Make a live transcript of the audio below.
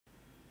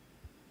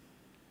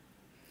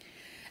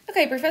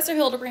Okay, Professor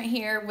Hildebrandt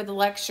here with a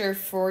lecture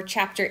for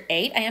Chapter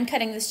 8. I am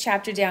cutting this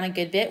chapter down a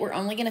good bit. We're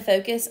only going to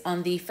focus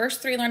on the first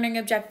three learning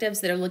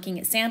objectives that are looking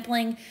at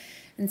sampling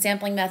and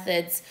sampling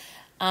methods.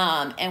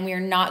 And we are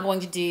not going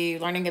to do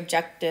learning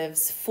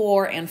objectives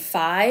 4 and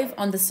 5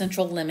 on the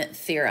central limit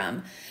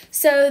theorem.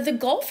 So the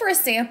goal for a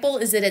sample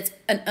is that it's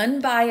an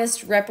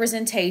unbiased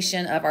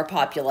representation of our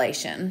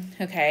population,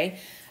 okay?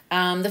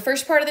 The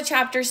first part of the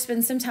chapter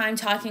spends some time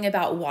talking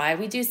about why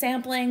we do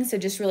sampling. So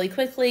just really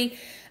quickly,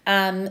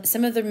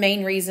 some of the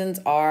main reasons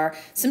are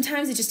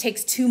sometimes it just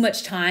takes too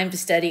much time to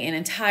study an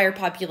entire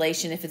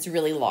population if it's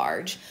really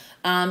large.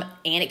 And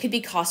it could be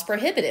cost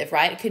prohibitive,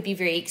 right? It could be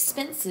very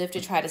expensive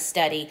to try to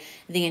study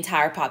the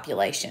entire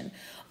population.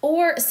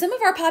 Or some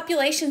of our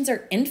populations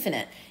are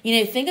infinite. You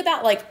know, think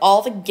about like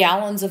all the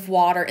gallons of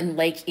water in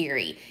Lake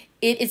Erie.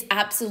 It is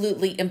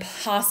absolutely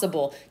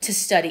impossible to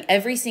study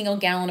every single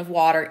gallon of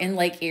water in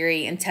Lake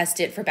Erie and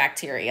test it for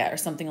bacteria or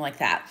something like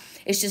that.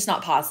 It's just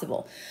not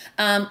possible.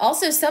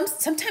 Also,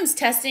 sometimes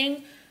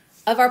testing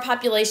of our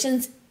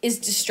populations is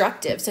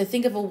destructive. So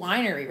think of a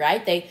winery,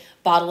 right? They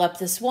bottle up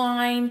this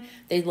wine,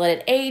 they let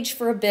it age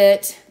for a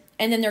bit,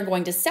 and then they're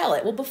going to sell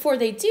it. Well, before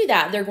they do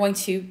that, they're going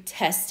to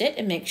test it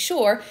and make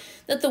sure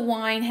that the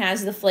wine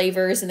has the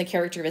flavors and the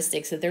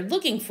characteristics that they're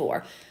looking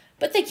for.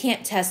 But they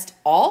can't test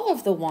all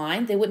of the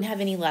wine. They wouldn't have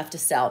any left to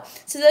sell.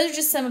 So those are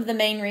just some of the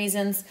main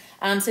reasons.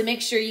 So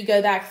make sure you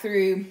go back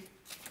through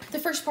the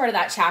first part of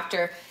that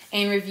chapter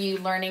and review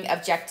Learning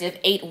Objective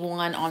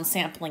 8.1 on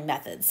sampling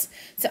methods.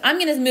 So I'm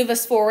going to move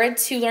us forward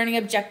to Learning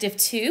Objective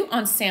 2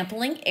 on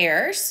sampling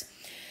errors.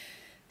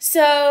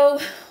 So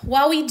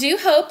while we do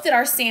hope that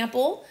our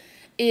sample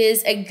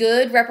is a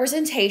good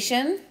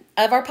representation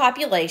of our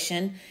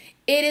population,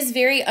 it is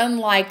very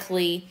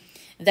unlikely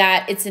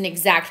that it's an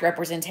exact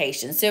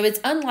representation. So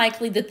it's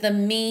unlikely that the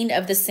mean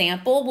of the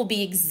sample will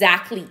be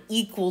exactly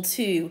equal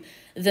to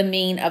the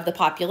mean of the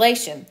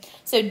population.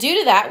 So due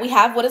to that, we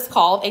have what is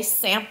called a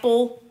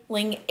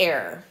sampling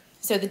error.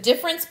 So the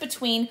difference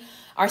between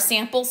our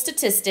sample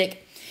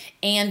statistic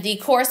and the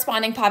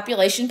corresponding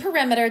population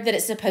parameter that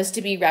it's supposed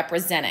to be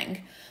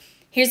representing.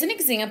 Here's an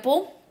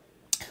example.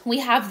 We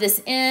have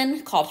this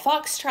inn called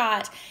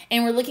Foxtrot,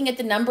 and we're looking at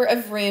the number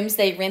of rooms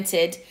they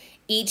rented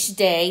each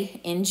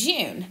day in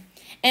June.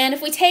 And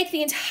if we take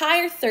the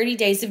entire 30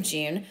 days of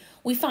June,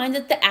 we find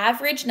that the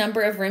average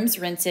number of rooms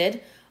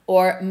rented,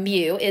 or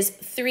mu, is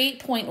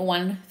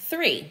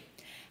 3.13.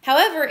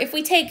 However, if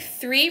we take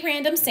 3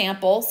 random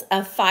samples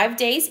of 5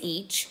 days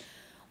each,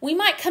 we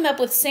might come up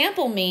with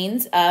sample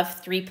means of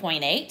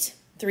 3.8,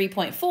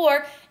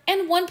 3.4,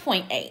 and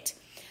 1.8.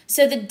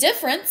 So the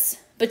difference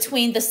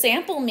between the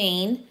sample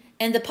mean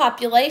and the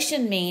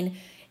population mean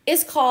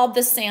is called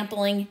the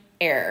sampling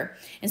error.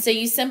 And so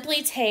you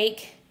simply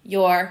take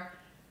your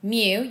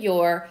mu,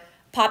 your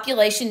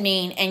population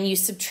mean, and you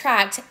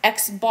subtract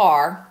x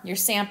bar, your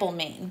sample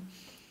mean.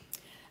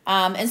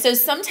 And so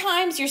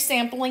sometimes your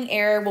sampling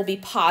error will be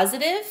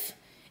positive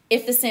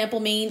if the sample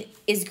mean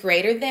is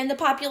greater than the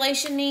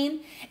population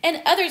mean,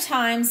 and other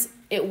times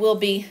it will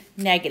be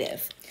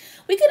negative.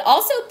 We could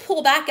also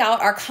pull back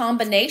out our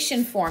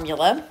combination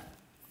formula,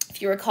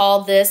 if you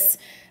recall this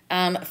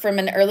from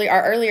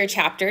our earlier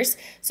chapters.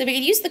 So we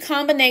could use the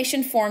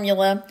combination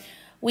formula.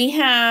 We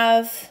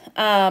have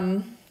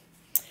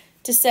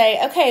to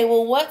say, okay,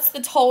 well, what's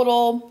the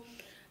total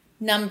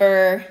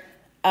number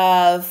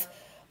of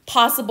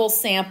possible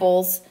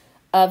samples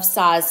of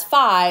size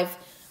 5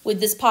 with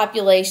this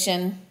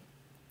population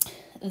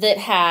that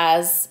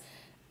has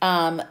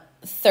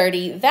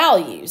 30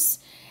 values?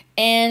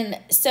 And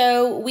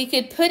so we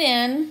could put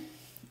in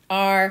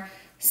our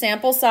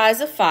sample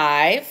size of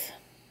 5,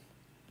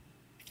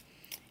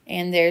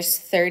 and there's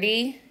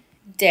 30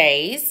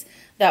 days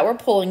that we're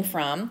pulling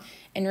from.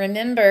 And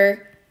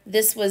remember,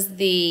 this was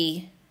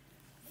the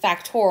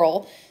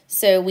factorial,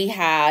 so we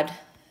had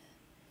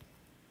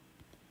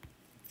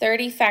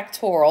 30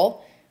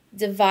 factorial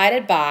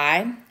divided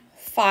by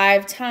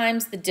 5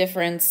 times the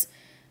difference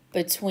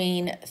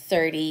between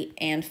 30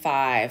 and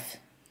 5.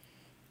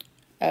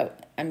 Oh,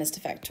 I missed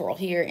a factorial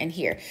here and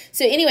here.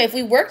 So anyway, if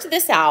we worked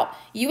this out,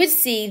 you would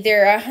see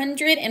there are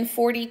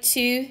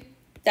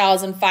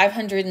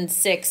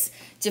 142,506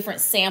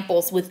 different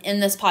samples within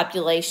this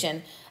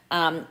population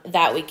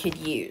that we could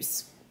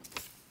use.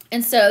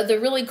 And so the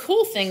really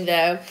cool thing,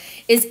 though,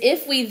 is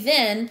if we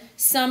then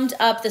summed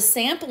up the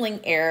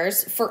sampling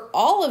errors for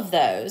all of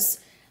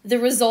those, the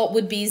result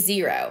would be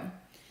 0.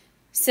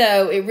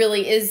 So it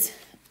really is,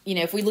 you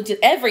know, if we looked at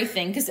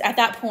everything, because at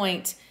that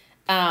point,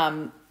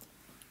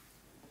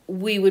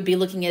 we would be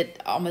looking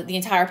at the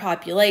entire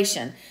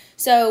population.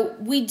 So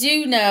we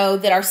do know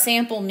that our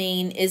sample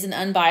mean is an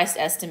unbiased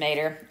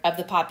estimator of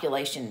the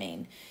population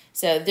mean.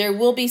 So there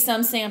will be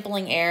some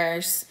sampling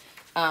errors,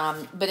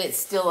 but it's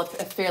still a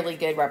fairly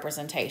good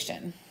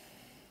representation.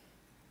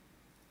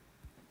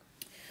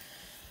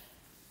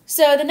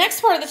 So the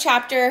next part of the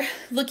chapter,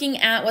 looking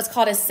at what's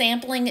called a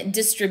sampling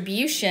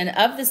distribution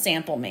of the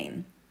sample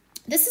mean.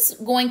 This is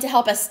going to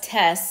help us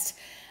test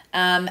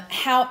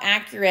how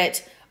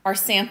accurate our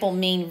sample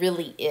mean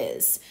really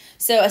is.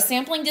 So a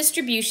sampling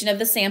distribution of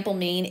the sample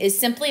mean is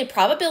simply a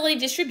probability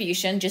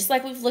distribution, just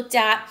like we've looked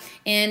at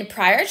in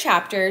prior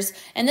chapters.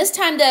 And this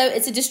time, though,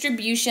 it's a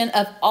distribution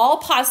of all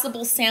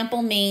possible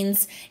sample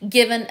means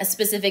given a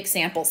specific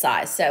sample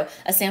size. So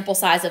a sample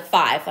size of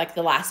 5, like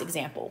the last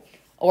example,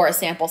 or a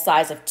sample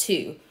size of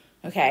 2,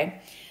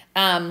 okay?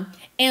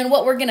 And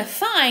what we're going to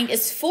find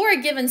is for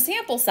a given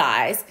sample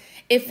size,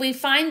 if we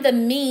find the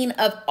mean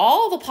of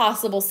all the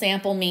possible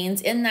sample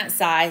means in that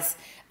size,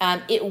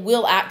 it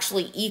will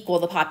actually equal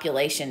the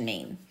population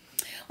mean.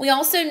 We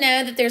also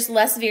know that there's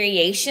less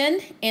variation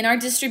in our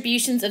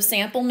distributions of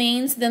sample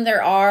means than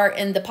there are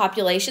in the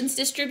population's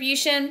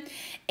distribution,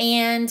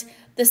 and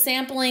the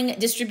sampling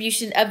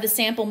distribution of the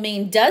sample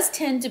mean does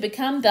tend to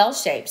become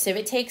bell-shaped. So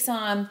it takes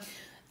on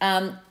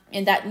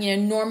in that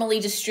normally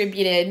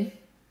distributed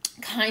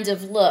kind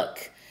of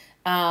look.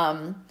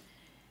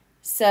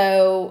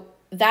 So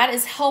that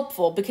is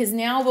helpful because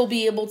now we'll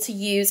be able to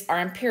use our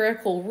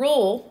empirical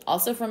rule,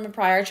 also from a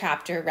prior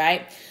chapter,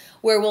 right?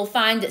 Where we'll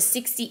find that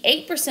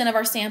 68% of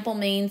our sample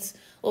means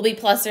will be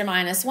plus or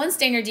minus 1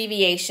 standard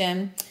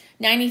deviation,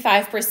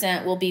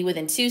 95% will be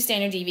within 2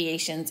 standard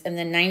deviations, and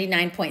then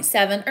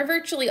 99.7, or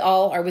virtually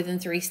all, are within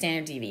 3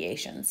 standard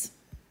deviations.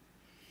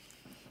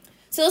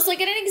 So let's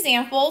look at an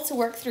example to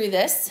work through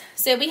this.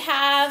 So we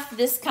have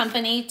this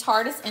company,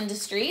 Tardis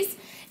Industries,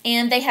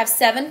 and they have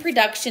 7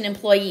 production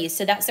employees.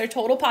 So that's their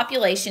total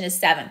population is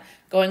 7.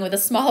 Going with a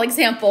small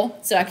example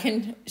so I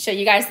can show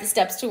you guys the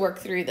steps to work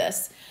through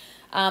this.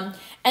 And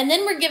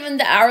then we're given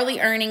the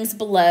hourly earnings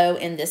below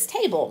in this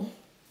table.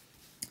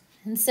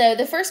 And so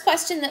the first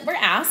question that we're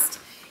asked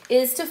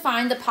is to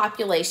find the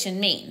population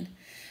mean.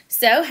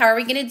 So how are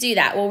we going to do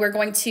that? Well, we're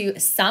going to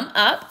sum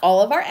up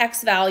all of our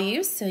X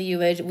values. So we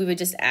would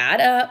just add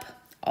up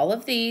all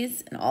of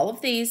these and all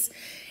of these,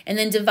 and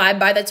then divide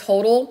by the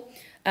total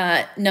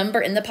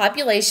number in the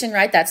population,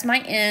 right? That's my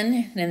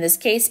N, and in this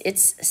case,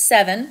 it's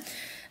 7.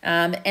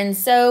 And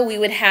so we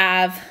would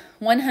have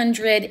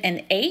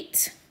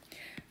 108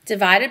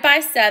 divided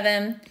by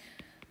 7,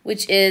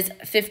 which is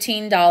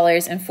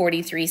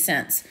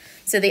 $15.43.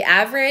 So the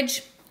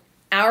average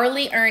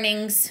hourly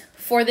earnings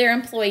for their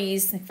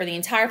employees for the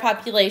entire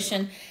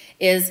population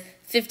is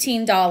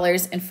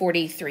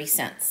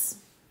 $15.43.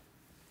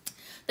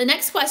 The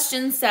next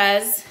question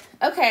says,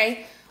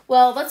 okay,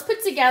 well, let's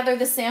put together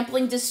the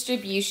sampling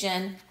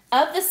distribution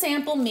of the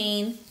sample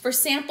mean for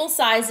sample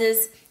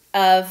sizes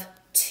of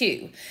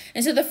 2.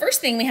 And so the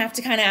first thing we have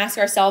to kind of ask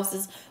ourselves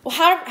is, well,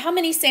 how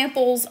many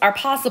samples are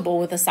possible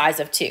with a size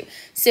of 2?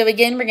 So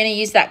again, we're going to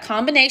use that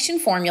combination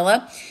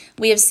formula.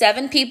 We have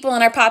 7 people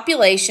in our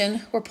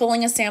population. We're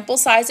pulling a sample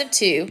size of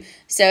 2.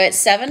 So it's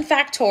 7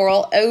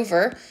 factorial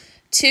over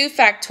 2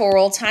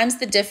 factorial times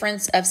the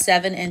difference of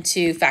 7 and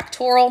 2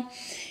 factorial.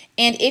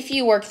 And if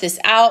you work this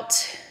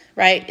out,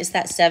 right, is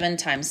that 7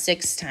 times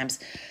 6 times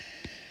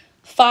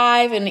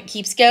 5, and it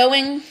keeps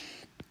going.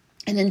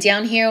 And then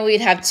down here,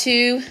 we'd have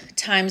 2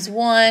 times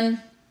 1.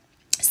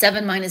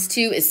 7 minus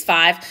 2 is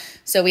 5.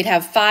 So we'd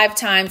have 5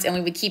 times, and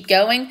we would keep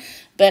going.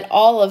 But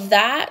all of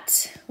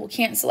that will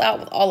cancel out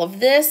with all of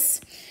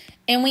this.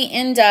 And we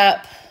end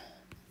up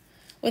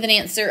with an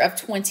answer of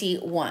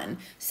 21.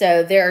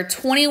 So there are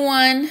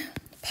 21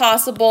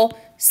 possible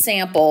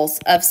samples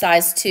of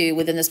size 2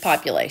 within this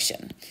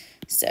population.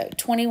 So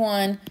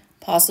 21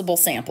 possible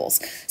samples.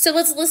 So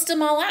let's list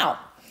them all out.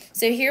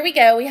 So here we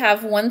go. We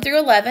have 1 through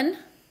 11.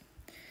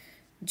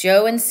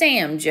 Joe and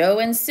Sam, Joe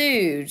and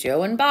Sue,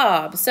 Joe and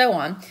Bob, so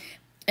on.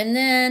 And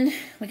then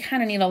we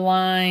kind of need a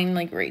line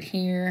like right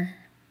here,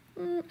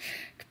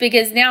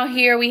 because now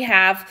here we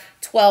have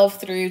 12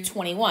 through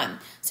 21.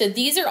 So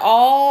these are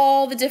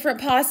all the different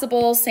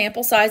possible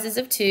sample sizes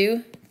of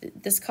 2.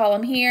 This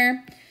column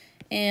here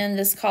and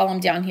this column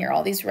down here,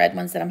 all these red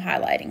ones that I'm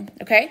highlighting,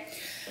 okay?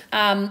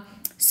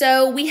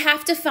 So we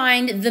have to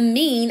find the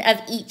mean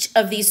of each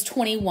of these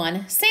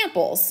 21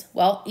 samples.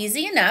 Well,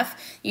 easy enough.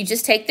 You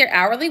just take their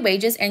hourly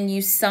wages and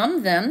you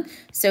sum them.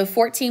 So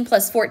 14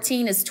 plus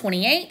 14 is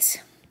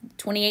 28.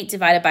 28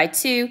 divided by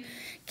 2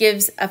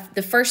 gives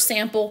the first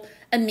sample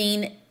a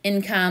mean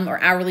income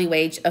or hourly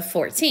wage of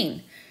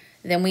 14.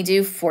 Then we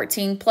do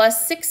 14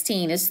 plus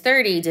 16 is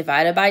 30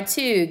 divided by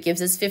 2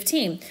 gives us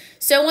 15.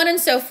 So on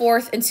and so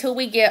forth until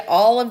we get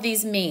all of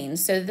these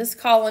means. So this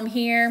column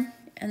here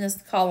and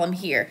this column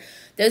here.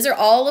 Those are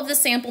all of the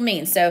sample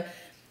means. So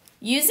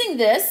using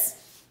this,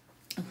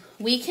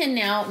 we can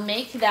now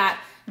make that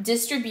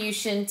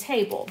distribution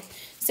table.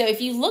 So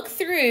if you look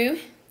through,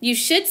 you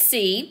should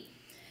see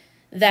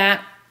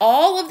that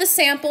all of the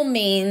sample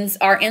means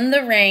are in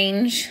the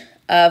range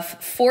of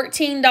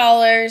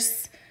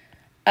 $14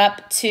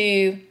 up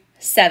to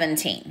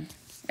 $17,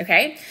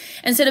 okay?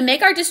 And so to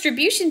make our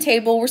distribution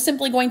table, we're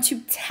simply going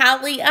to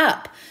tally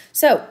up.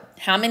 So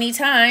how many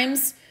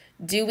times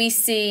do we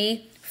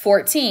see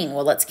 14?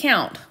 Well, let's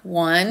count.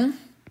 1,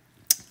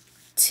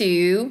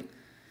 2,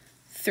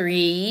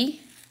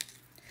 3.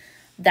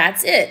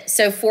 That's it.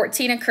 So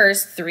 14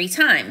 occurs 3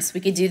 times. We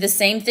could do the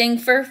same thing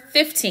for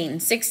 15,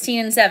 16,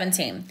 and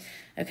 17.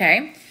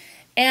 Okay?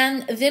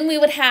 And then we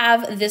would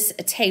have this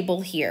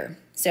table here.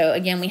 So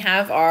again, we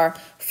have our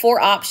 4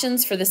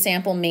 options for the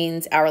sample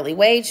means hourly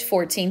wage,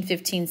 14,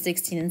 15,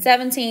 16, and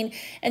 17.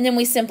 And then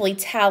we simply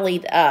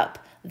tallied up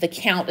the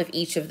count of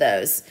each of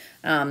those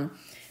and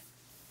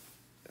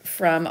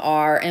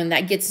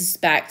that gets us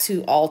back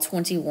to all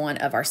 21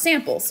 of our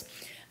samples.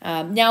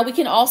 Now we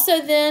can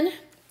also then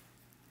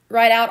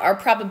write out our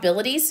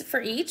probabilities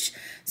for each.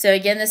 So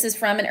again, this is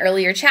from an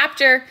earlier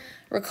chapter.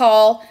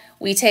 Recall,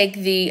 we take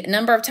the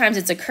number of times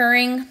it's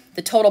occurring,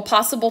 the total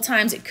possible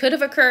times it could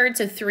have occurred,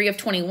 so 3 of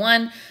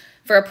 21,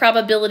 for a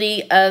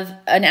probability of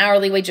an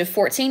hourly wage of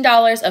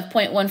 $14 of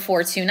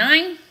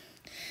 0.1429.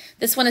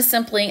 This one is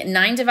simply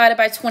 9 divided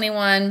by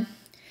 21.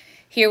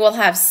 Here we'll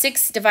have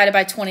 6 divided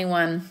by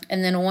 21,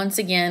 and then once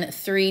again,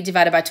 3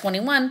 divided by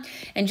 21.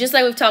 And just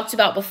like we've talked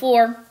about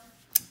before,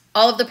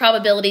 all of the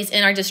probabilities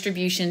in our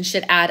distribution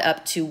should add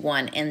up to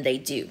 1, and they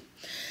do.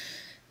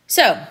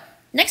 So,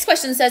 next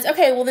question says,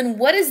 okay, well then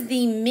what is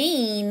the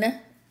mean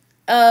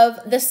of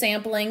the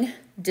sampling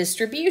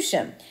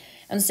distribution?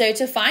 And so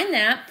to find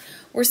that,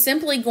 we're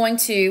simply going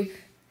to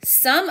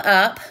sum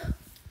up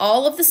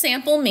all of the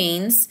sample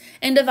means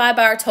and divide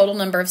by our total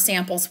number of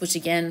samples, which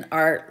again,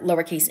 our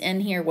lowercase n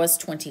here was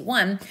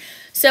 21.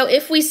 So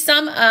if we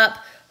sum up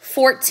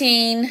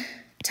 14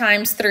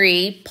 times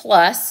 3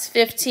 plus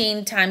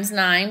 15 times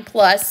 9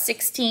 plus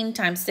 16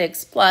 times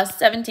 6 plus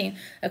 17,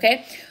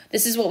 okay?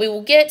 This is what we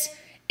will get.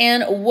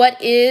 And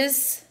what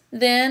is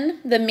then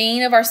the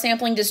mean of our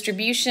sampling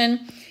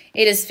distribution?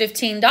 It is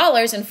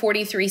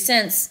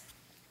 $15.43,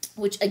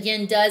 which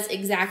again does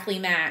exactly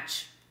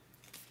match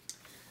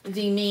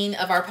the mean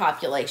of our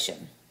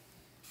population.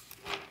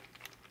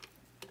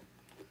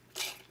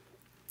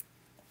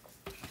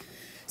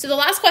 So the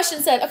last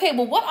question said, okay,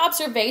 well, what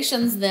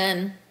observations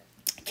then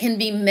can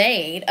be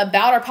made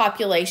about our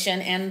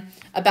population and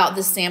about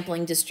the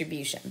sampling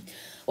distribution?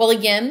 Well,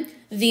 again,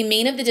 the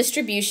mean of the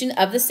distribution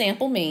of the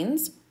sample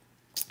means,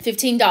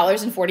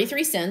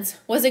 $15.43,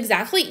 was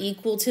exactly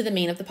equal to the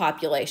mean of the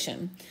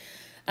population.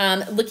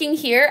 Looking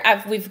here,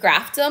 we've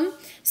graphed them.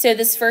 So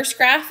this first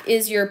graph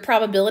is your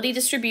probability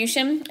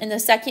distribution, and the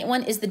second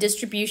one is the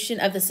distribution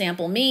of the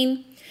sample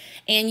mean.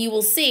 And you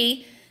will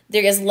see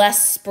there is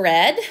less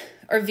spread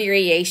or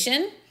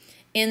variation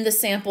in the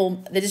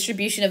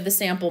distribution of the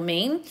sample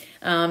mean.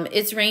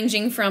 It's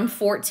ranging from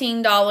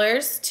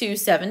 $14 to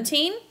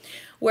 $17,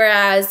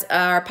 whereas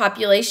our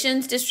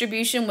population's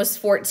distribution was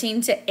 14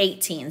 to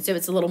 18, so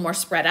it's a little more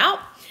spread out.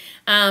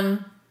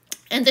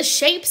 And the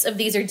shapes of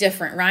these are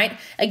different, right?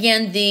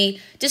 Again, the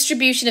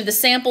distribution of the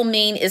sample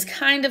mean is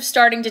kind of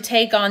starting to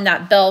take on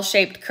that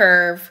bell-shaped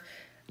curve,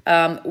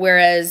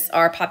 whereas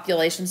our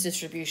population's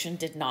distribution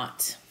did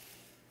not.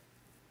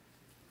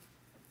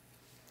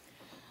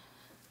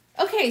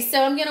 Okay,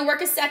 so I'm gonna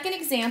work a second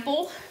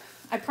example.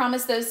 I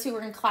promised those who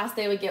were in class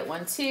they would get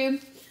one too.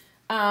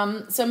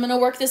 So I'm gonna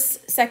work this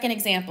second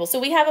example. So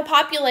we have a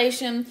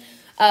population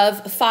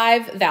of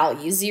 5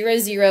 values, 0,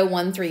 0,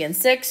 1, 3, and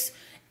 6.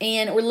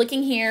 And we're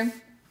looking here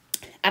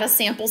at a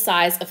sample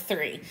size of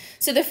 3.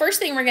 So the first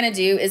thing we're going to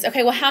do is,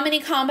 okay, well, how many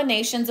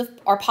combinations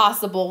are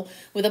possible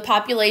with a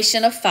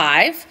population of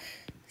 5?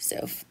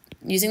 So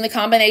using the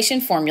combination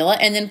formula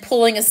and then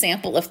pulling a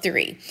sample of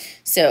 3.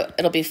 So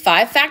it'll be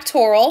 5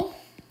 factorial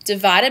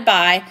divided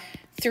by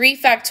 3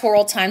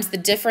 factorial times the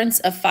difference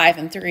of 5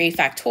 and 3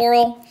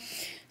 factorial.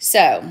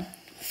 So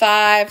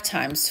 5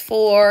 times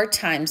 4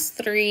 times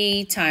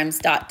 3 times ...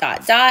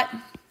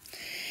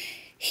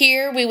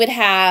 Here we would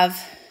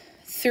have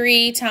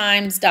 3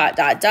 times ...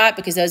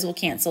 because those will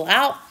cancel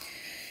out.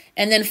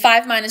 And then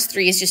 5 minus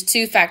 3 is just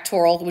 2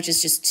 factorial, which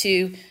is just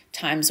 2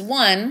 times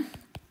 1.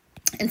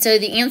 And so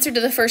the answer to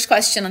the first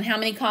question on how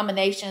many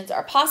combinations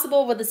are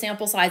possible with a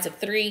sample size of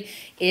 3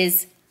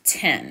 is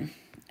 10.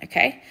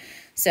 Okay,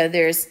 so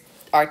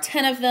are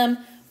 10 of them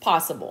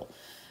possible.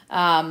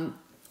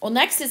 Well,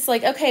 next it's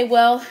like, okay,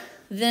 well,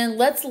 then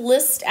let's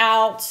list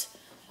out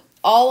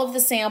all of the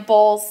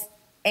samples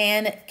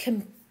and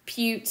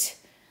compute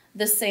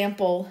the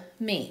sample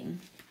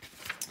mean.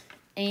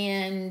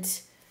 And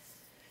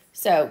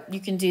so you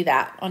can do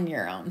that on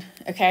your own,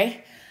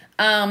 okay?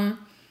 And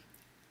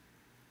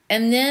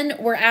then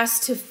we're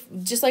asked to,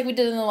 just like we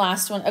did in the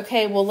last one,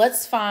 okay, well,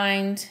 let's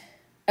find,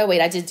 oh, wait,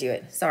 I did do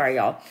it. Sorry,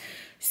 y'all.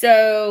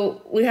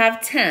 So we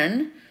have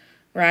 10,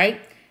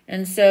 right?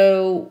 And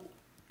so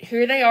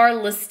here they are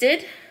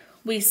listed.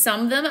 We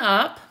sum them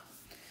up.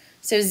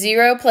 So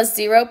 0 plus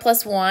 0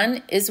 plus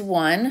 1 is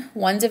 1.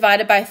 1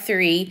 divided by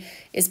 3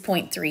 is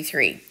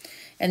 0.33.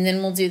 And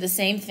then we'll do the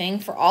same thing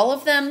for all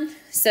of them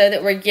so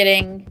that we're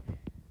getting,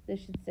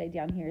 this should say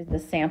down here, the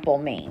sample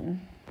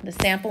mean. The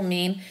sample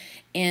mean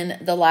in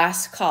the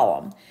last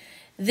column.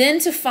 Then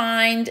to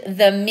find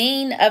the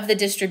mean of the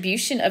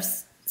distribution of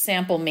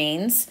sample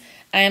means,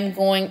 I am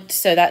going,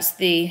 so that's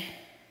the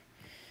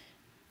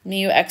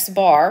mu x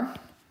bar.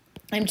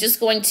 I'm just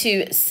going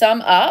to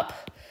sum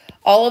up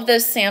all of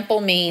those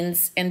sample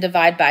means and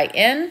divide by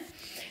n.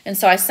 And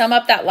so I sum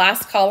up that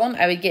last column,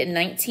 I would get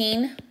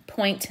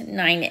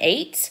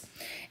 19.98.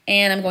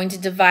 And I'm going to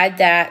divide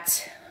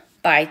that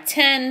by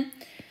 10.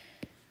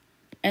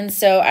 And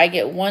so I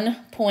get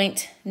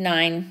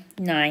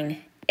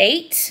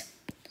 1.998.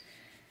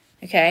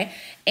 Okay,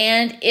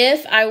 and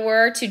if I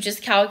were to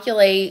just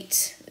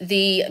calculate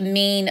the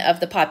mean of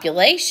the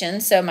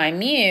population, so my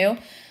mu,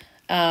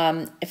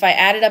 if I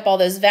added up all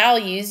those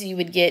values, you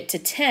would get to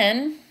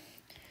 10,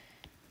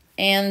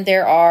 and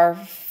there are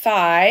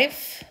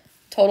 5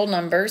 total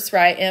numbers,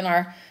 right, in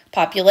our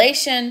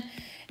population,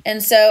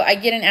 and so I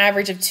get an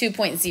average of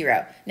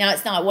 2.0. Now,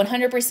 it's not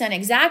 100%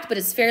 exact, but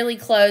it's fairly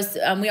close.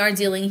 We are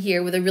dealing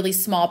here with a really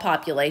small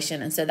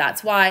population, and so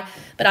that's why.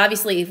 But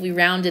obviously, if we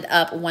rounded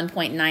up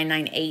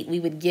 1.998, we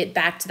would get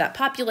back to that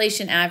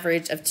population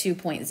average of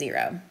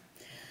 2.0.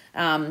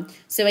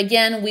 So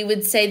again, we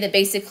would say that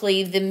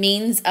basically the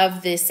means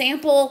of the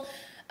sample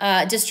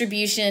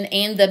distribution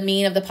and the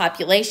mean of the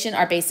population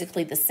are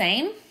basically the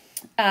same.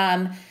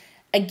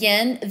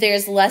 Again,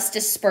 there's less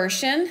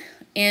dispersion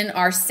in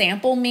our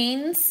sample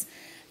means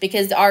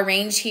because our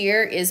range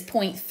here is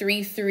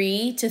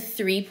 0.33 to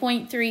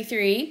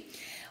 3.33,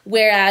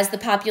 whereas the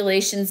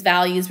population's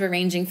values were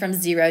ranging from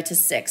 0 to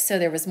 6. So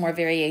there was more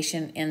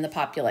variation in the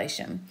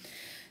population.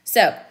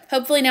 So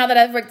hopefully now that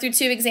I've worked through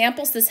 2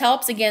 examples, this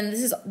helps. Again,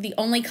 this is the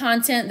only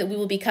content that we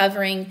will be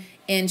covering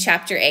in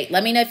Chapter 8.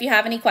 Let me know if you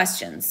have any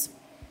questions.